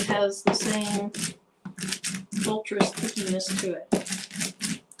now it has the same ultra stickiness to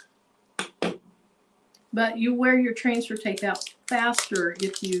it. But you wear your transfer tape out faster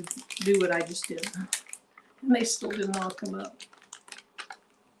if you do what I just did. And they still didn't all come up.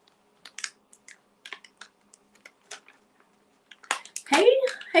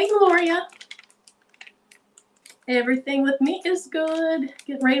 Hey Gloria. Everything with me is good.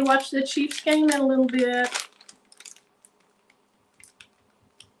 Getting ready to watch the Chiefs game in a little bit.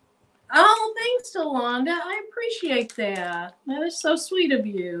 Oh, thanks, Delonda. I appreciate that. That is so sweet of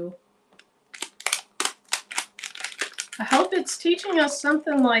you. I hope it's teaching us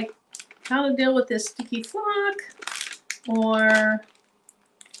something like how to deal with this sticky flock, or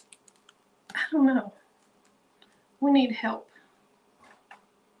I don't know. We need help.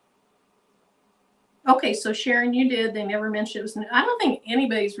 Okay, so Sharon, you did. They never mentioned it was new. I don't think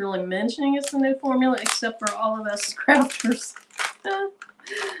anybody's really mentioning it's a new formula except for all of us crafters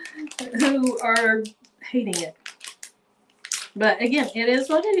who are hating it. But again, it is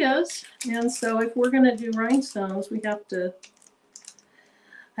what it is. And so if we're going to do rhinestones, we have to,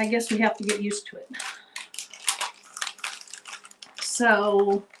 I guess we have to get used to it.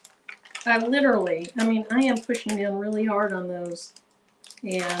 So I am pushing in really hard on those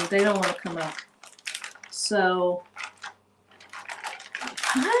and they don't want to come up. So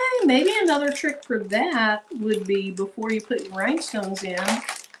maybe another trick for that would be before you put your rhinestones in,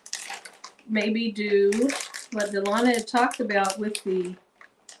 maybe do what Delana had talked about with the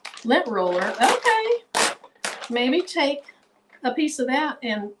lint roller. Okay, maybe take a piece of that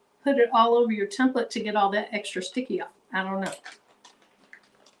and put it all over your template to get all that extra sticky off. I don't know.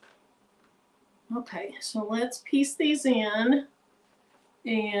 Okay, so let's piece these in.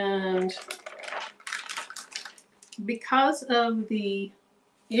 And because of the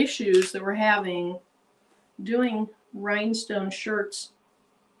issues that we're having, doing rhinestone shirts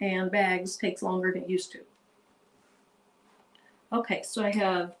and bags takes longer than it used to. Okay, so I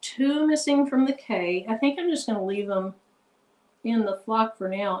have 2 missing from the K. I think I'm just going to leave them in the flock for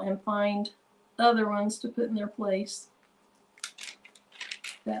now and find other ones to put in their place.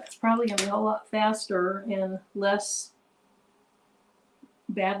 That's probably going to be a whole lot faster and less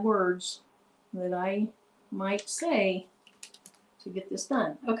bad words that I might say to get this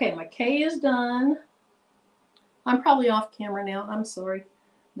done. Okay, my K is done. I'm probably off camera now. I'm sorry.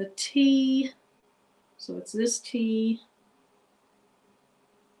 The T, so it's this T.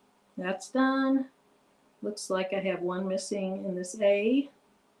 That's done. Looks like I have one missing in this A.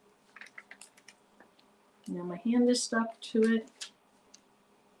 Now my hand is stuck to it.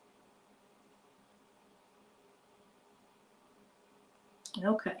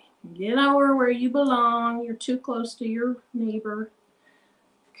 Okay, get over where you belong. You're too close to your neighbor.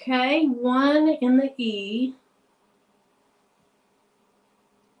 Okay, one in the E.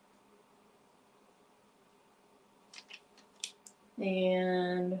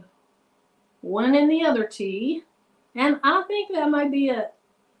 And one in the other T. And I think that might be it.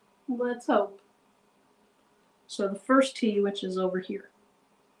 Let's hope. So the first T, which is over here.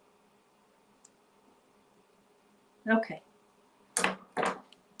 Okay.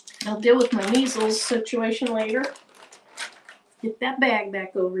 I'll deal with my measles situation later. Get that bag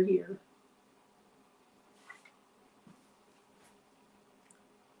back over here.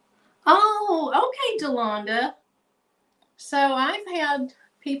 Oh, okay, Delonda. So I've had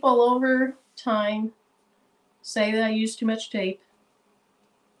people over time say that I use too much tape,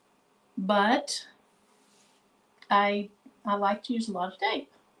 but I like to use a lot of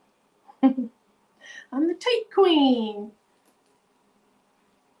tape. I'm the tape queen.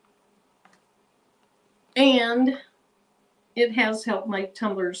 And it has helped my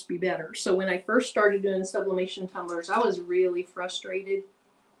tumblers be better. So when I first started doing sublimation tumblers, I was really frustrated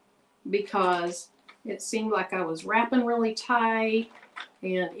because it seemed like I was wrapping really tight.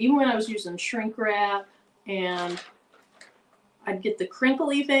 And even when I was using shrink wrap, and I'd get the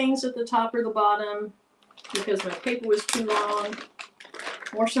crinkly things at the top or the bottom because my paper was too long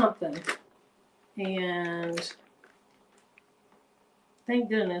or something. And thank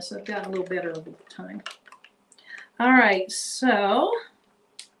goodness I've gotten a little better over time. All right, so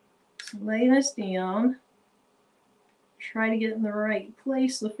let's lay this down. Try to get in the right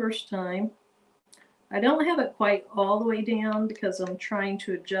place the first time. I don't have it quite all the way down because I'm trying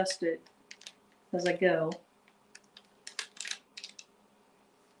to adjust it as I go.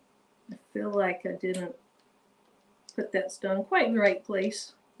 I feel like I didn't put that stone quite in the right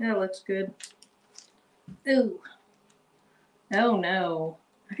place. That looks good. Ooh. Oh no.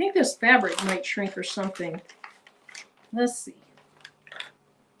 I think this fabric might shrink or something. Let's see.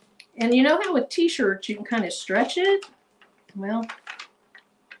 And you know how with t-shirts you can kind of stretch it? Well,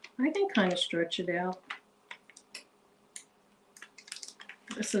 I can kind of stretch it out.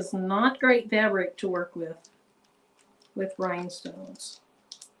 This is not great fabric to work with rhinestones.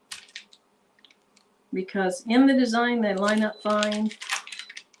 Because in the design they line up fine.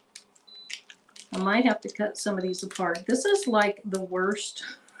 I might have to cut some of these apart. This is like the worst,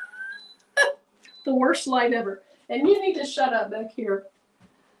 the worst slide ever. And you need to shut up back here.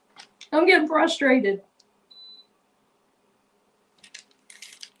 I'm getting frustrated.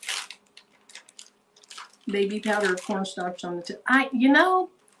 Baby powder cornstarch on the tip. You know,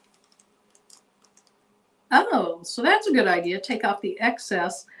 oh, so that's a good idea. Take off the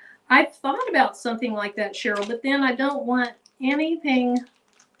excess. I've thought about something like that, Cheryl, but then I don't want anything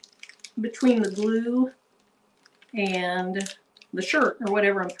between the glue and the shirt or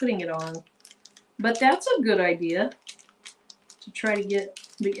whatever I'm putting it on. But that's a good idea to try to get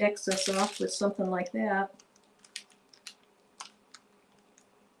the excess off with something like that.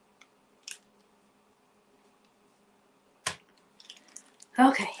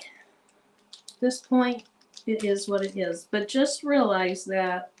 Okay, at this point it is what it is, but just realize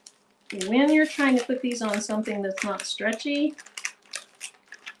that when you're trying to put these on something that's not stretchy,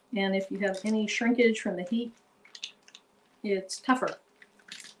 and if you have any shrinkage from the heat, it's tougher.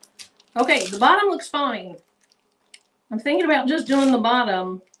 Okay, the bottom looks fine. I'm thinking about just doing the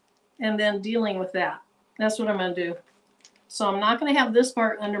bottom and then dealing with that. That's what I'm going to do. So I'm not going to have this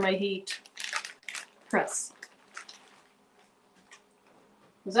part under my heat press.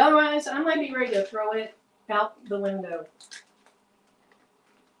 Because otherwise I might be ready to throw it out the window.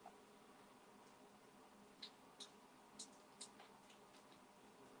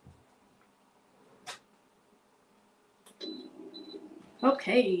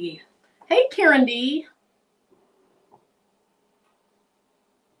 Okay. Hey, Karen D.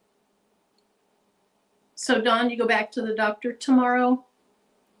 So, Dawn, you go back to the doctor tomorrow?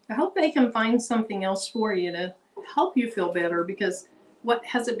 I hope they can find something else for you to help you feel better, because what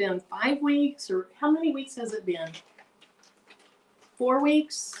has it been, 5 weeks? Or how many weeks has it been? 4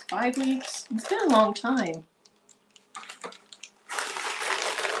 weeks? 5 weeks? It's been a long time.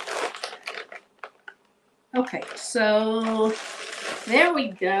 Okay, so there we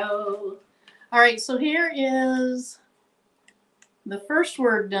go. All right, so here is the first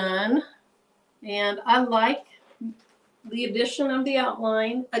word done, and I like the addition of the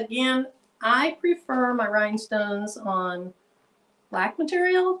outline. Again, I prefer my rhinestones on black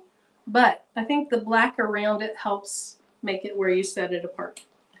material, but I think the black around it helps make it where you set it apart.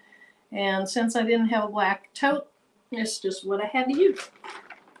 And since I didn't have a black tote, it's just what I had to use.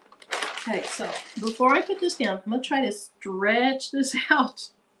 Okay, so before I put this down, I'm going to try to stretch this out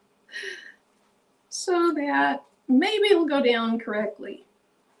so that maybe it'll go down correctly.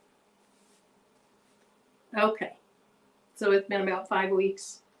 Okay, so it's been about 5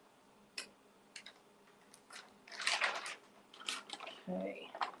 weeks. Okay.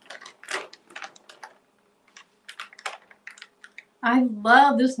 I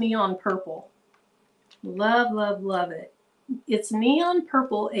love this neon purple. Love, love, love it. It's neon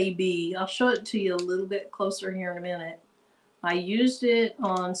purple AB. I'll show it to you a little bit closer here in a minute. I used it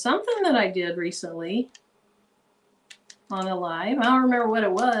on something that I did recently on a live. I don't remember what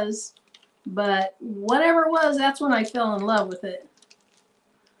it was, but whatever it was, that's when I fell in love with it.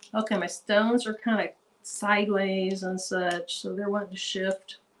 Okay, my stones are kind of sideways and such, so they're wanting to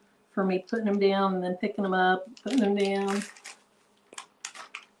shift for me putting them down and then picking them up, putting them down.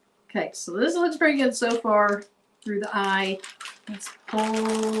 Okay, so this looks pretty good so far through the eye. Let's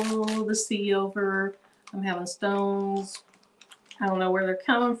pull the C over. I'm having stones. I don't know where they're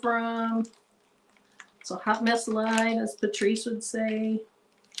coming from. It's a hot mess line, as Patrice would say.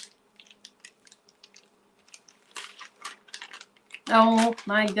 Oh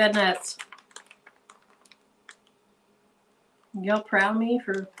my goodness. Y'all proud of me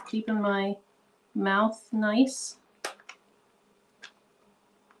for keeping my mouth nice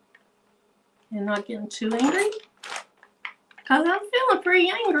and not getting too angry? Because I'm feeling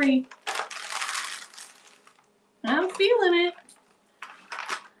pretty angry. I'm feeling it.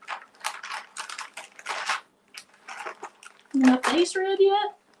 My face red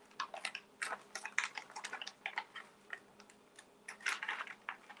yet?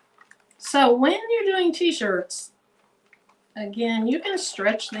 So when you're doing t-shirts, again, you can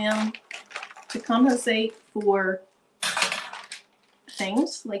stretch them to compensate for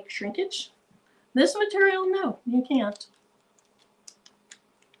things like shrinkage. This material, no, you can't.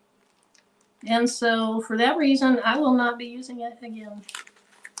 And so for that reason, I will not be using it again.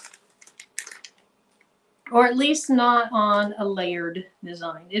 Or at least not on a layered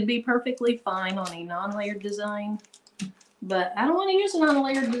design. It'd be perfectly fine on a non-layered design, but I don't want to use it on a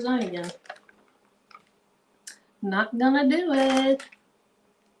layered design again. Not gonna do it.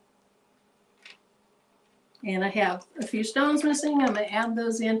 And I have a few stones missing. I'm gonna add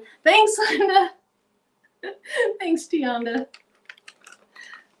those in. Thanks, Linda. Thanks, Tianda.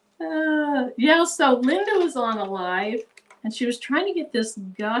 Yeah, so Linda was on a live, and she was trying to get this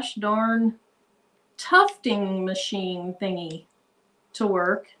gosh darn tufting machine thingy to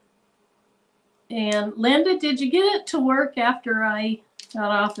work. And Linda, did you get it to work after I got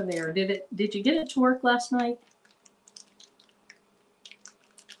off of there? Did you get it to work last night?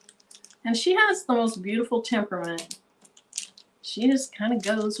 And she has the most beautiful temperament. She just kind of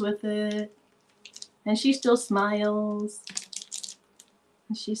goes with it. And she still smiles.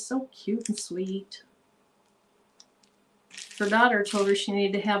 And she's so cute and sweet. Her daughter told her she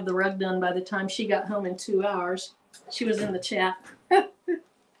needed to have the rug done by the time she got home in 2 hours. She was in the chat.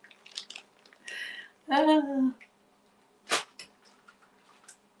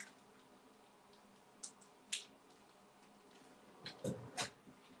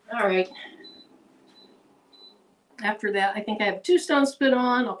 All right. After that, I think I have 2 stones to put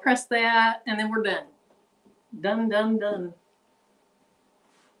on. I'll press that, and then we're done. Done, done, done.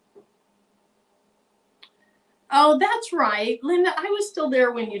 Oh, that's right. Linda, I was still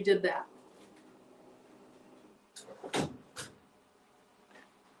there when you did that.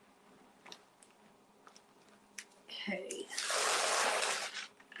 Okay.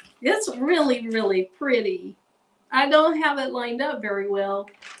 It's really, really pretty. I don't have it lined up very well,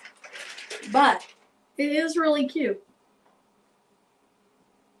 but it is really cute.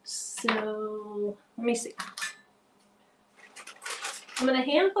 So, let me see. I'm going to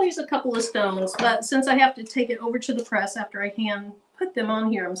hand place a couple of stones, but since I have to take it over to the press after I hand put them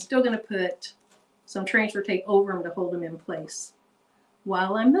on here, I'm still going to put some transfer tape over them to hold them in place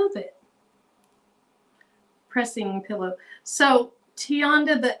while I move it. Pressing pillow. So,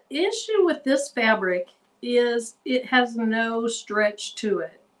 Tianda, the issue with this fabric is it has no stretch to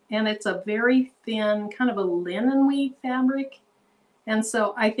it. And it's a very thin, kind of a linen weave fabric. And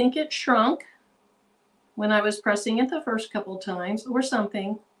so I think it shrunk when I was pressing it the first couple times or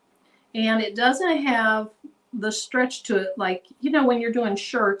something. And it doesn't have the stretch to it. Like, you know, when you're doing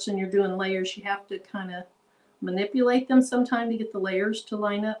shirts and you're doing layers, you have to kind of manipulate them sometime to get the layers to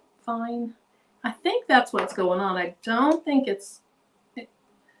line up fine. I think that's what's going on. I don't think it's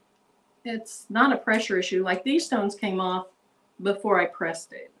not a pressure issue. Like, these stones came off before I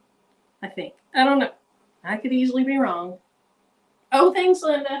pressed it, I think. I don't know. I could easily be wrong. Oh, thanks,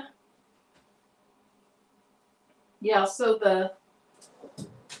 Linda. Yeah, so the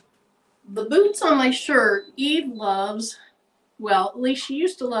boots on my shirt, Eve loves. Well, at least she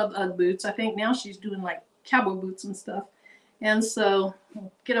used to love Ugg boots. I think now she's doing like cowboy boots and stuff. And so,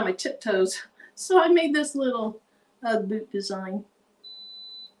 get on my tiptoes. So I made this little Ugg boot design.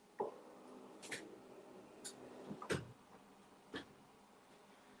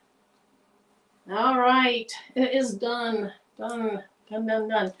 All right, it is done. Done, done, done,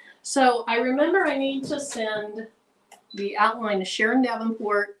 done. So I remember I need to send the outline to Sharon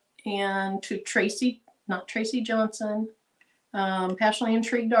Davenport and to Tracy, not Tracy Johnson, Passionately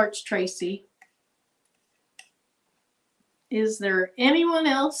Intrigued Arts Tracy. Is there anyone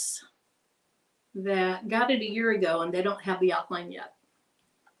else that got it a year ago and they don't have the outline yet?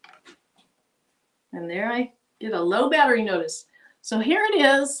 And there I get a low battery notice. So here it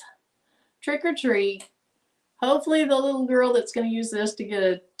is, trick or treat. Hopefully the little girl that's going to use this to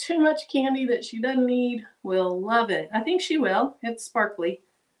get too much candy that she doesn't need will love it. I think she will. It's sparkly.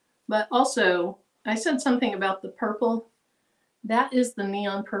 But also, I said something about the purple. That is the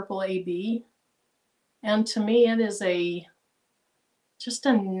neon purple AB. And to me, it is just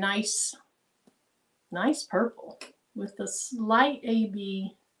a nice purple with a slight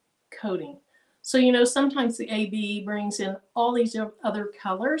AB coating. So, you know, sometimes the AB brings in all these other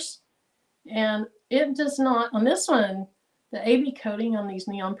colors, and it does not. On this one, the AB coating on these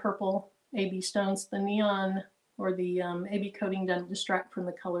neon purple AB stones, the neon or the AB coating doesn't distract from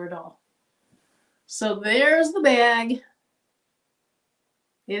the color at all. So there's the bag.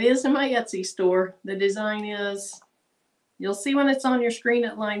 It is in my Etsy store. The design is, you'll see when it's on your screen,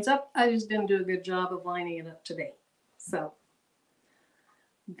 it lines up. I just didn't do a good job of lining it up today. So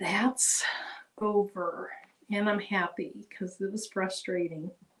that's over, and I'm happy because it was frustrating.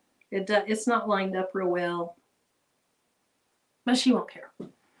 It's not lined up real well, but she won't care.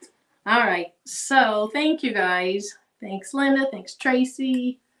 All right, so thank you guys. Thanks, Linda. Thanks,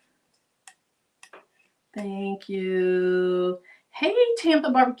 Tracy. Thank you. Hey, Tampa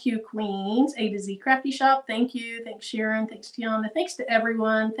Barbecue Queens, A to Z Crafty Shop. Thank you. Thanks, Sharon. Thanks, Tiana. Thanks to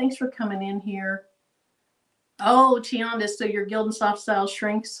everyone. Thanks for coming in here. Oh, Tiana, so your Gildan Soft Style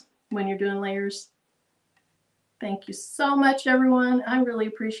shrinks when you're doing layers. Thank you so much, everyone. I really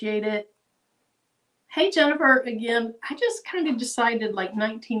appreciate it. Hey, Jennifer, again, I just kind of decided like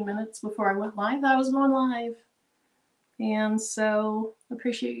 19 minutes before I went live that I was going live. And so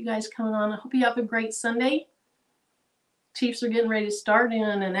appreciate you guys coming on. I hope you have a great Sunday. Chiefs are getting ready to start in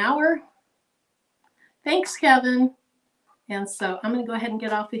an hour. Thanks, Kevin. And so I'm going to go ahead and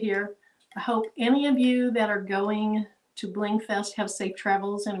get off of here. I hope any of you that are going to Bling Fest have safe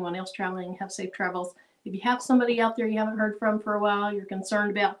travels. Anyone else traveling, have safe travels. If you have somebody out there you haven't heard from for a while, you're concerned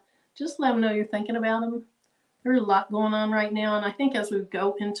about, just let them know you're thinking about them. There's a lot going on right now. And I think as we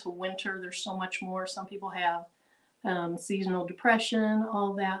go into winter, there's so much more. Some people have seasonal depression,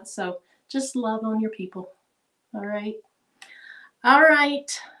 all that. So just love on your people. All right. All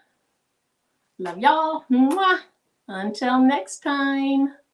right. Love y'all. Mwah. Until next time.